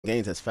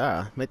games as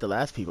far. Made the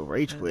last people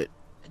rage quit.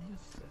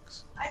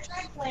 I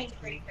tried playing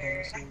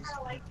Jbaker. I kind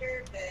of liked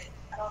her, but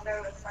I don't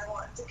know if I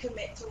want to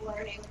commit to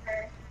learning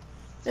her.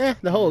 Yeah,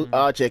 the whole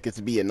object is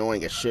to be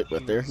annoying as shit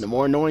with her. The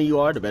more annoying you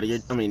are, the better you're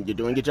doing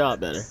your job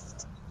better.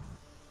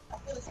 I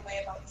feel this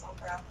way about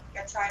Sombra.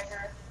 I tried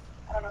her.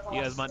 I don't know if I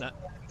You guys might not.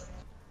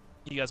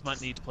 You guys might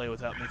need to play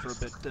without me for a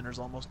bit. Dinner's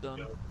almost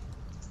done.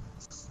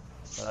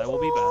 But I will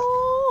be back.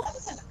 That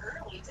was an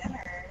early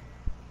dinner.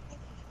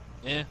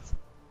 Yeah.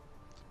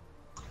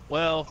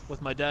 Well,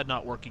 with my dad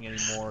not working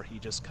anymore, he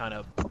just kind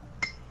of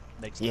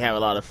makes. You have a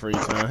lot of free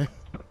time.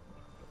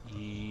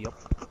 Yep.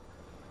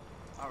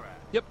 Alright.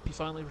 Yep, he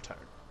finally retired.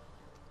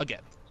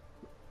 Again.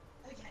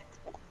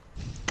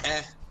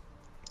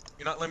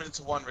 You're not limited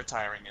to one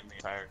retiring in the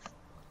entire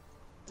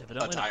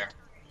Evidently attire.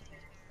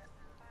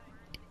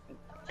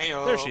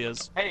 Hey-o. There she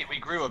is. Hey, we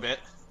grew a bit.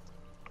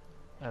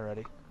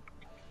 Alrighty.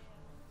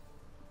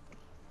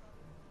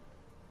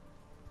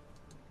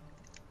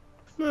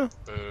 Well,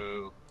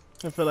 Boo.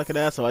 I feel like an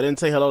asshole. I didn't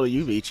say hello to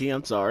you, Vici.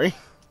 I'm sorry.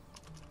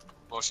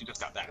 Well, she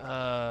just got that.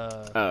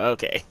 Oh,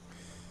 okay.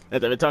 I've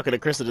been talking to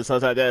Krista just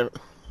like that.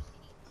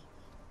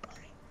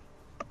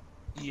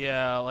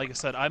 Yeah, like I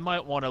said, I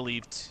might want to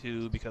leave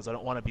too because I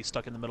don't want to be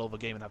stuck in the middle of a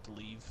game and have to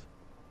leave.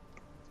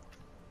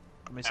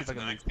 Let me see if I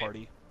can leave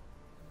party.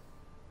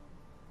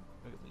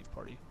 I can leave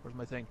party. Where's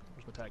my thing?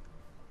 Where's my tag?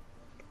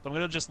 So I'm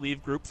gonna just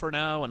leave group for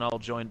now, and I'll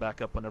join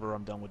back up whenever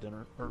I'm done with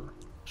dinner.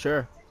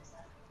 Sure.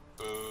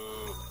 Boo.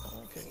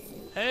 Okay.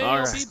 Hey,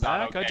 I'll be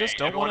back. Okay. I just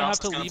don't want to have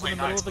to leave in the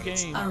middle of the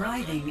nice. game.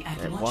 Arriving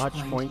at Watch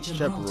Point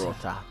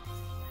Gibraltar.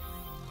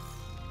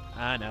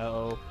 I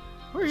know.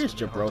 Where is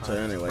Gibraltar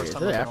anyway? First Is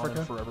time it I've been on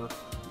Africa? forever.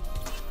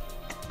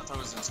 I thought it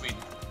was in Sweden.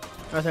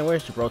 I think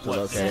where's Gibraltar What?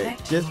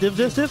 located?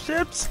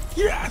 Dips.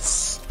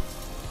 Yes.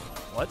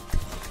 What?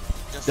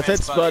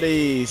 Defense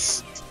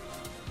buddies.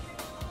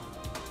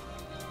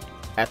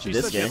 After She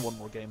this said she had game. one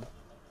more game.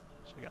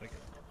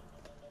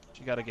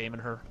 She got a game in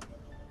her.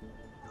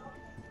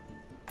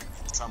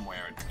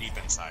 Somewhere deep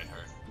inside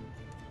her.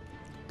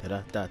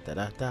 Da da da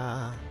da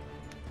da.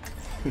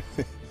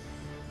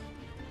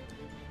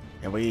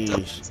 And we.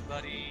 Defense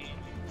buddies.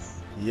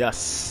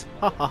 Yes.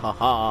 Ha ha ha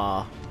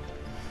ha.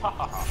 Ha ha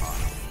ha ha.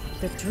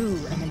 The true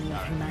enemy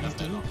of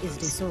humanity is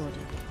disorder.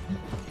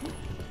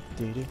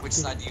 Which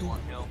side do you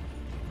want, Hill?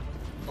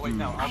 Oh wait,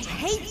 no, I'll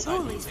take the C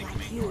side. You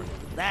take me.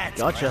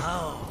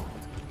 Gotcha.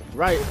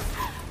 Right.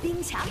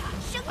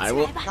 I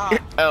will. God,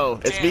 Oh,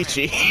 it's damn it.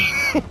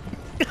 Michi.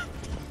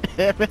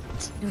 Damn it.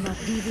 Do not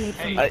deviate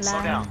from Hey, the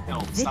slow down. plan, No,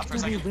 and stop for a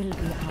victory second.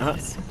 will be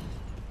ours.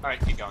 Alright,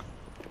 keep going.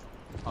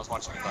 I was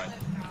watching you fight.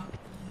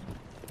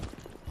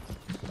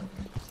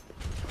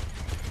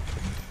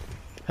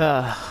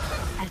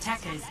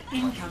 Attackers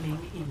incoming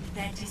in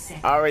 30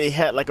 seconds. I already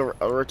had like a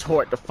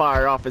retort to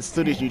fire off as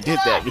soon as you did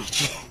that,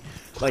 Michi.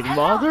 Like,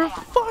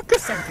 motherfucker.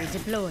 Sentry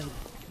deployed.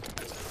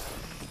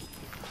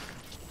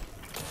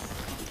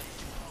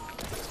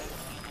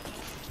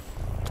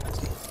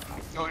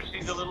 Oh,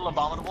 is it a little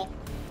abominable?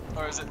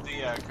 Or is it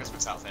the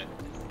Christmas outfit?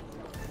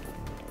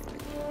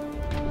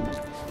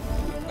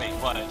 Wait,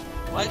 what?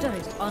 What?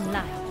 Turret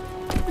online.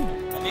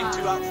 I need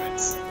two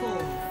outfits. 4,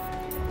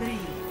 3,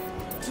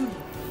 2,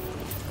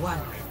 1.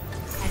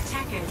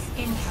 Attackers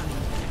incoming.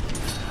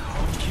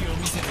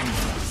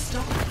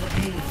 Stop the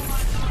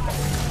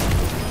payload.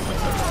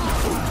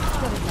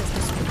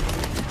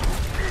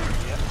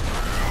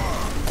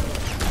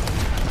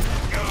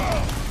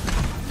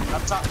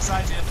 Up top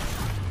beside you.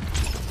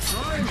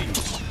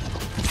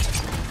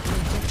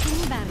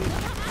 Injecting barrier.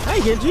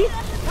 Hey, Genji.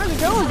 How's it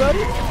going, buddy?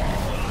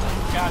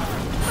 Got it.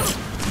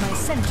 My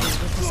sentry was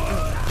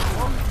destroyed.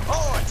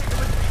 Oh, I took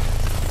it.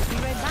 Be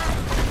right back.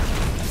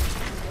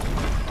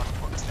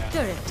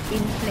 Turret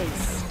in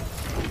place.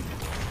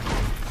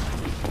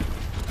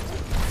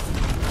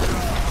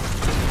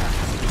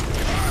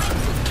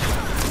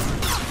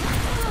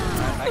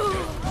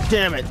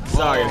 Damn it.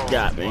 Sorry, it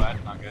got me. Well,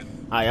 that's not good.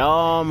 I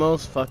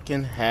almost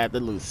fucking had the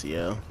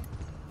Lucio.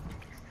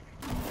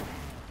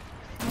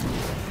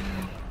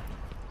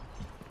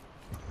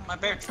 My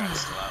bear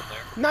trap's still out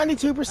there.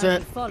 92%. I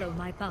will follow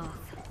my path.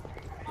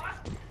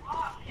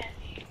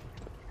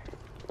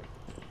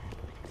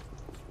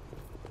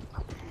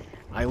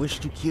 I wish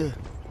to kill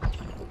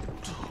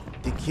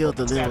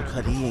the little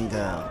Korean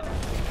girl.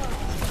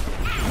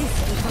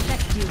 This will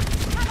protect you.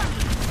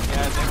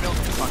 Yeah, they built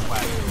the fuck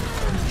wagon.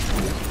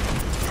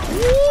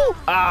 Woo!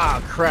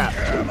 Ah, crap.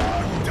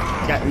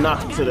 Got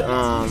knocked to the,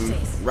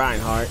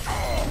 Reinhardt.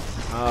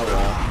 Oh,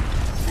 well.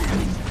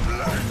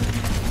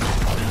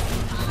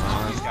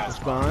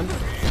 Respond.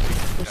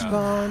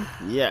 Respond.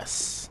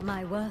 Yes.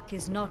 My work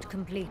is not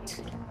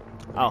complete.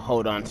 I'll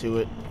hold on to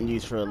it and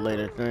use for a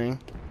later thing.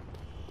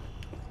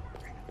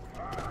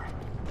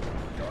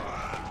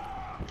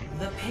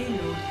 The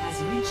payload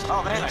has reached.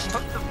 Oh man, I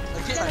took the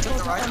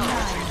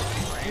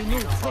right We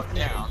move fuck quickly.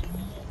 down.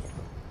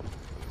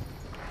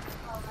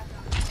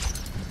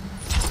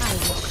 I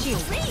will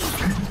shield.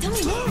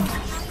 Don't move.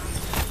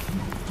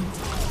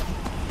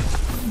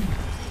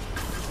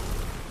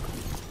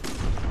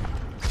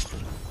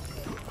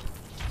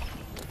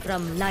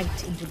 From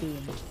light into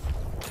being.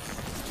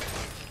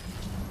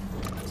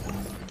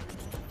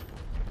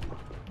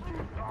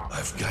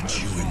 I've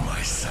got you in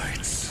my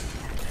sights.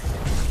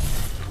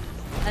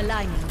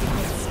 Aligning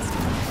defense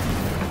system.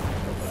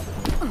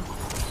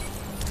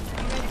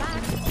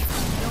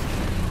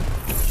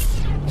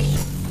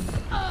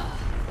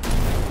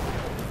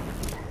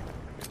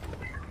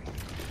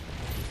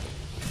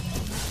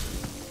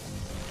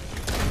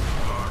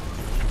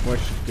 Where'd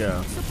she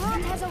go?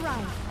 Support has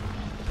arrived.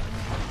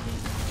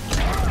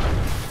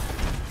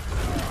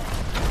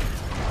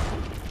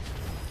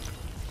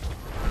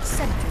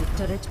 Sentry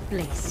turret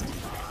placed.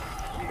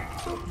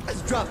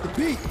 Let's drop the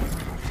beat.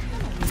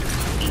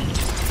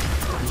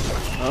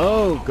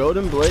 Oh,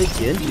 Golden Blade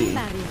Genji.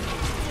 Barrier.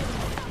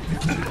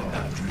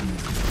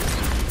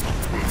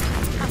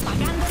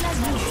 Apagando las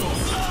luces.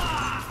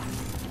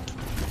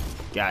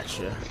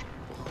 Gotcha.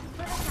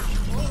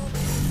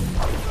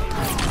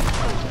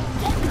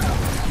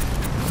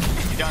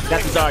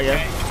 Got the Zarya.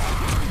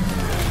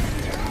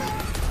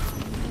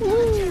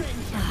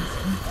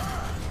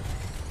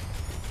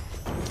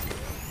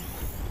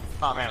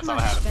 Oh man, I thought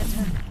I had it.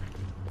 Better.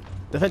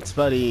 Defense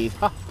buddies.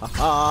 Ha ha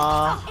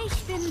ha.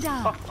 Ich bin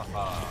da.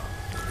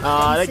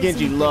 Ah, that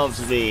Genji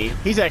loves me.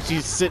 He's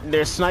actually sitting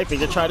there sniping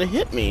to try to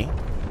hit me.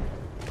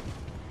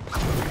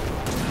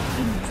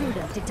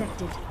 Intruder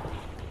detected.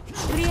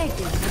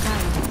 Creative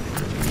design.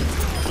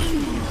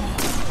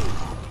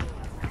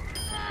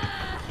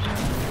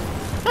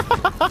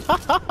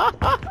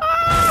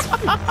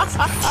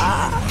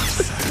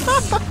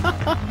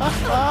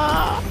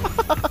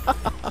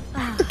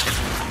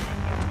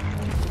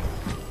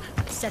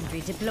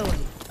 Sentry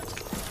deployed.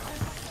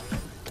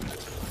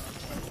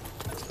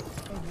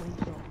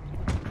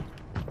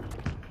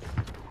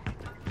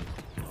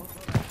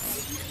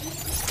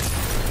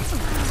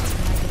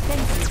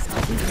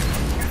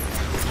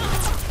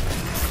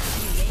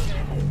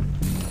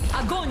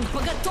 Огонь по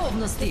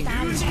готовности!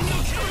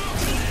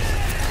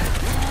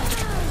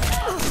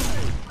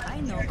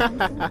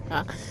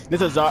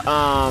 This is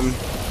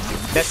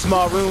that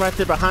small room right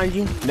there behind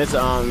you. That's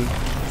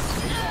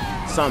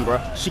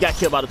Sombra. She got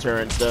killed by the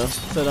turrets though,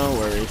 so don't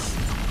worry.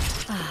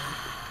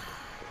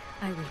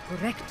 I will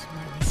correct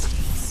my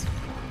mistakes.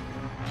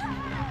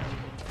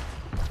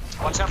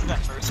 Watch out for that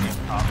first game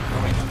pop.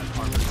 Oh, wait, no,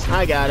 that's Harper's.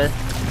 I got it.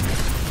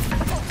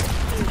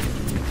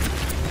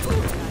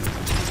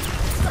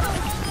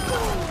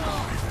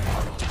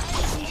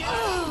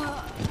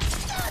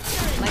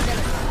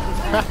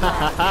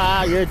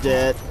 You're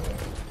dead.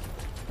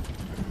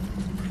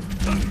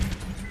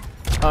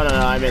 Oh no,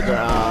 I meant the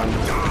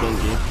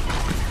Genji.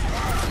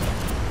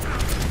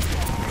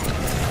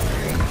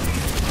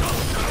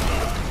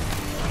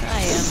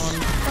 I am on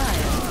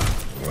fire.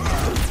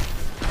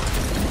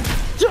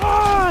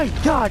 Die!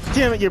 God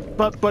damn it, your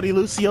butt buddy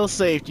Lucio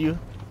saved you.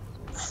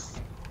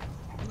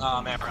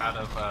 Oh man, we're out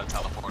of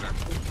teleporter.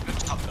 Good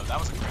job though, that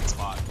was a great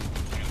spot.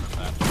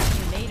 That.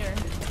 Later.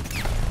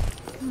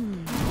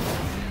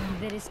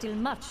 There is still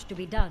much to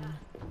be done.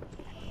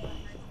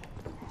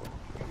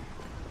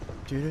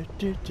 I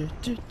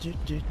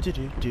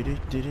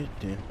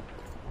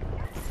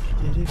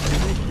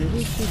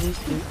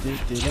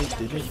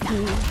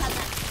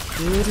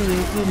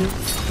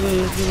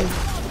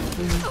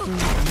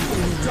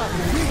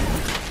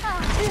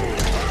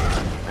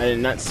did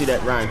not see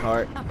that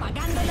Reinhardt.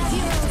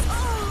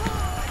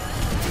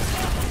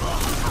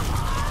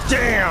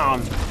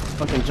 Damn!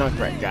 Fucking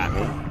Junkrat got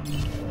me.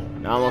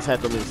 I almost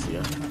had the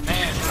Lucio.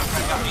 Man,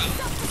 Junkrat got me.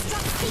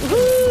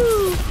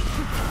 Woohoo!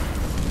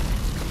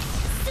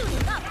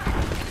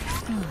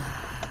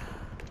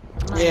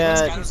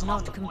 Yeah, Is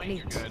not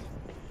complete.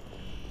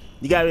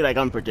 you gotta be like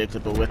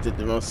unpredictable with it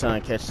the most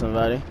time to catch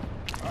somebody.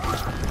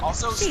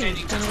 Also,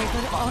 standing just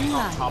Generator fucking on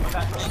online. top of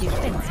that thing.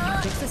 Defense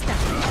matrix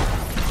established.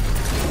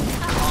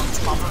 On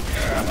top of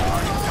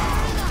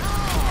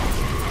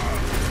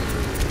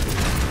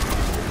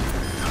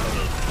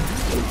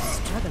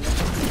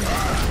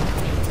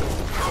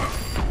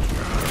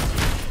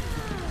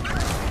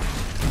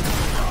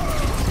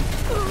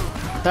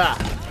Ha!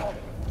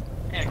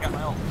 Hey, I got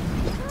my ult.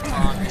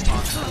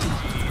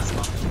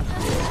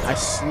 I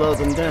slowed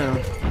them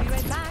down.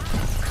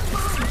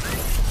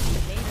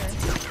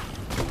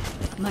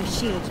 My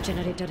shield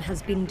generator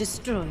has been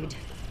destroyed.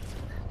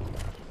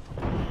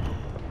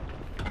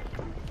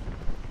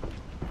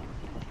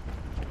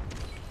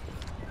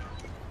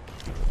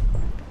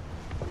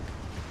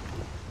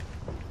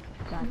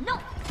 No!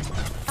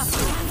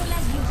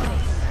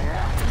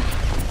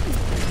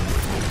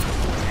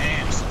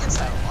 Damn, she gets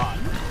that a lot.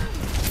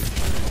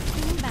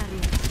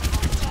 Barrier.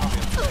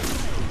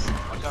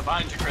 Watch out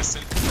behind you,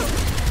 Kristen.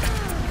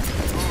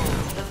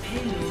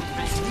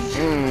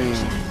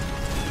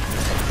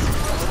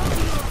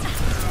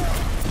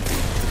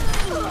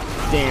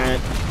 Damn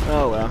it.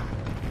 Oh well.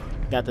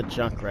 Got the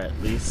Junkrat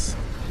at least.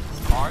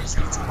 Mars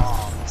needs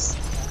bombs.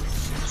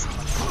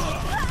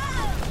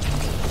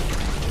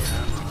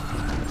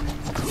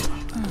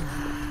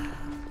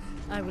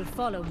 I will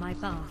follow my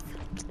path.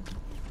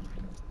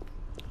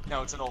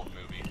 No, it's an old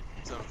movie.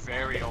 It's a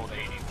very old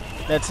 80.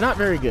 That's not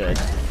very good.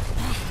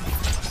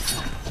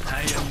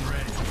 I am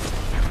ready.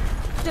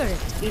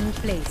 Turret in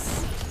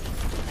place.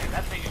 Hey,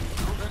 that thing is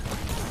moving.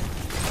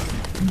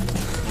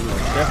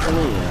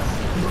 Definitely, yeah.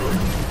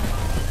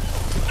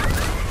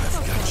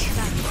 I've got you in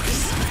my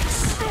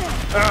sights.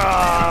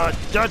 Ah,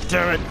 God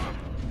damn it!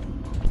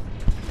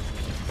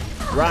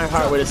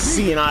 Reinhardt with a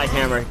C and I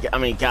hammer. I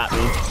mean, got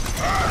me.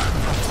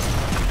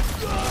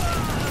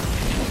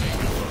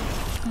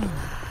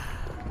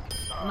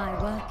 My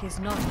work is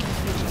not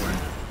complete.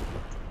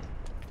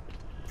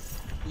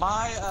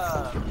 My,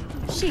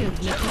 Shield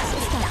matrix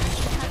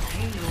established.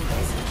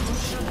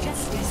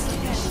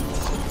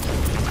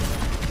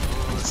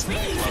 it's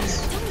getting close.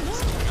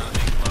 It's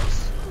getting close.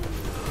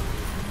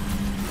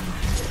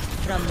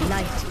 From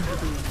light to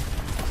beam.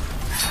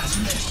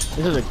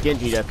 This is a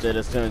Genji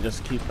that's gonna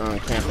just keep on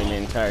camping the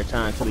entire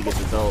time until he gets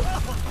his ult.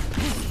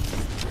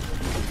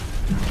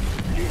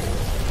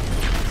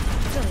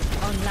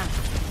 Turret online.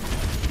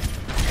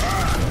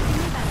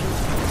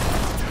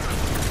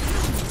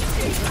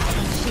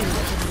 Shield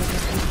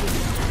generator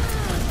complete.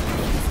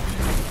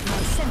 My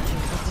sentry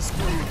was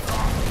destroyed.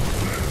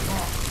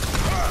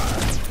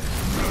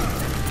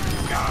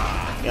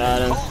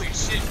 Got him. Holy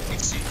shit,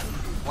 Michi.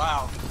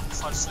 Wow,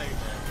 such save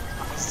there.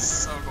 I was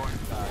so going to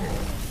die.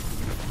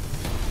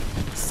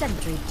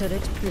 Sentry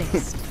turret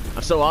placed.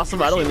 I'm so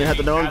awesome, I don't even have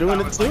to know I'm doing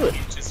it to do it.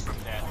 Inches from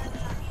death.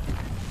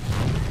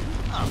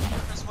 Oh,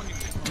 there's one you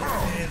picked.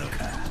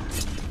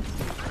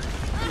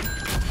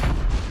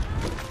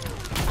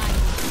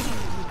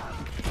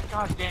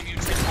 God damn you,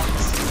 10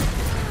 points.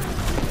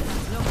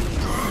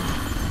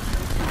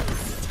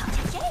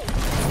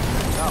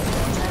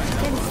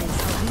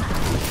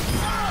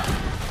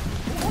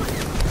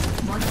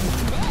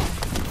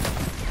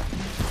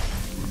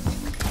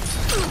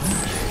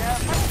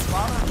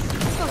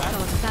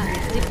 Photon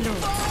barrier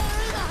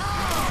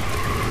deployed.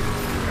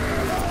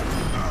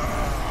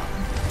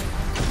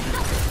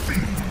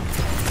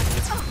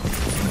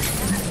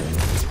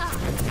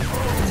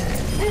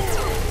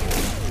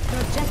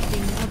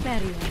 Projecting a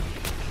barrier.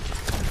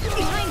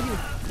 Behind you.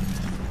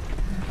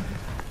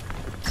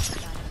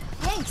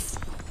 Thanks.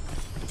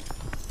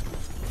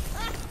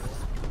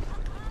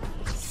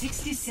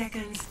 60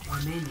 seconds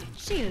remaining.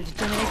 Shield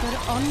generator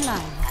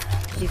online.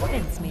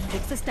 Defense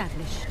matrix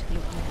established.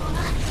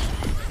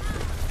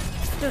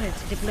 Turret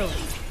deployed.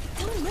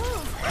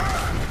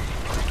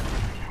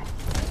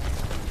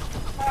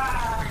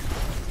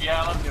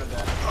 Yeah, I'm good with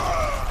that.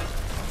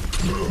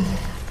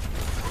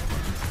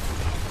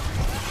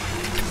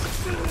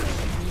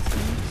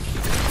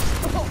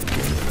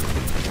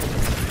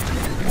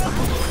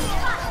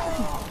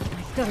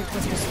 Turret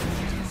was destroyed.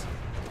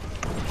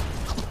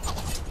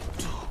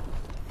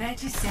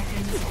 30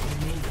 seconds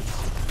remaining.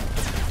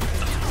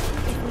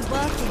 If we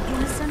work in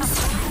unison, you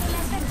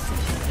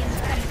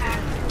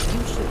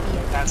should be a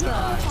That's pure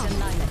alright.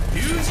 delight.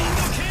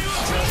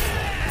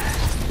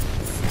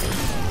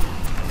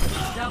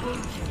 Double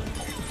kill.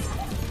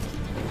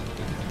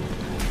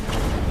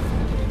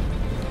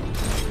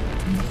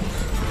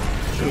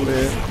 Shoot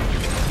it.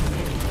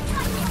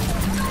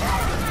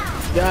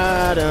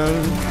 Got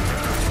him.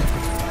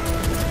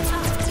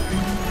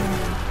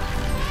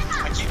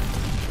 I keep.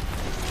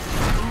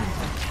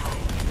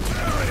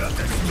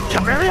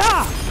 Come here!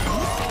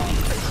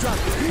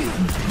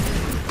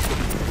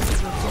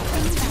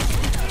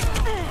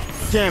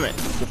 Damn it!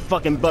 The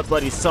fucking butt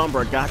buddy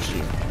Sombra got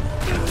you.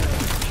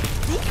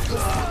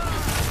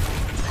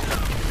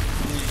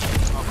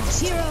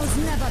 Heroes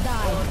never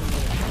die.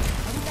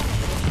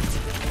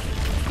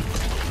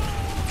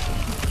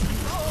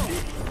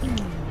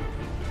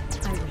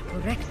 I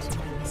will correct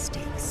my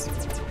mistakes.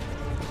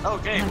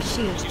 Okay. My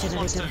shield She just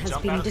wants generator to has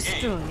jump been out of the game.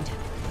 destroyed.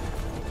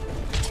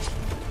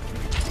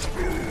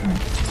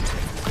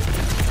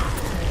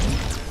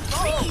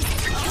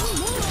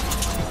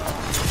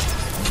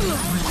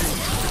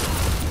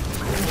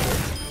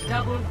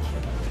 Double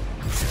kill.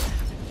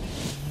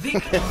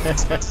 Victory.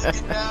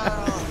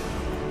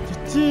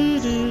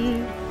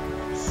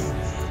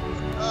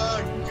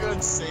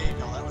 Good save,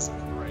 y'all. That was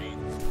great.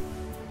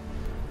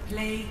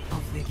 Play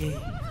of the game.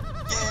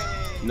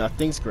 Yay!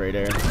 Nothing's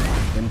greater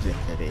than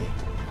dignity.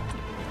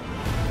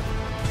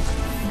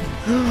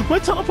 My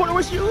teleporter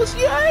was used!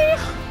 Yay!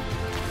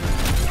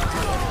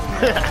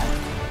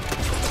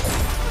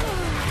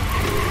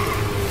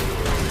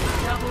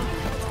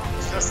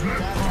 Just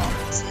that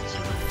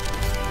particular.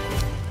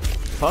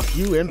 Fuck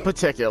you in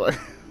particular.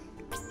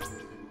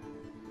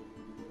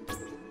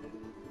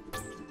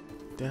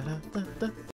 Da, da, da, da.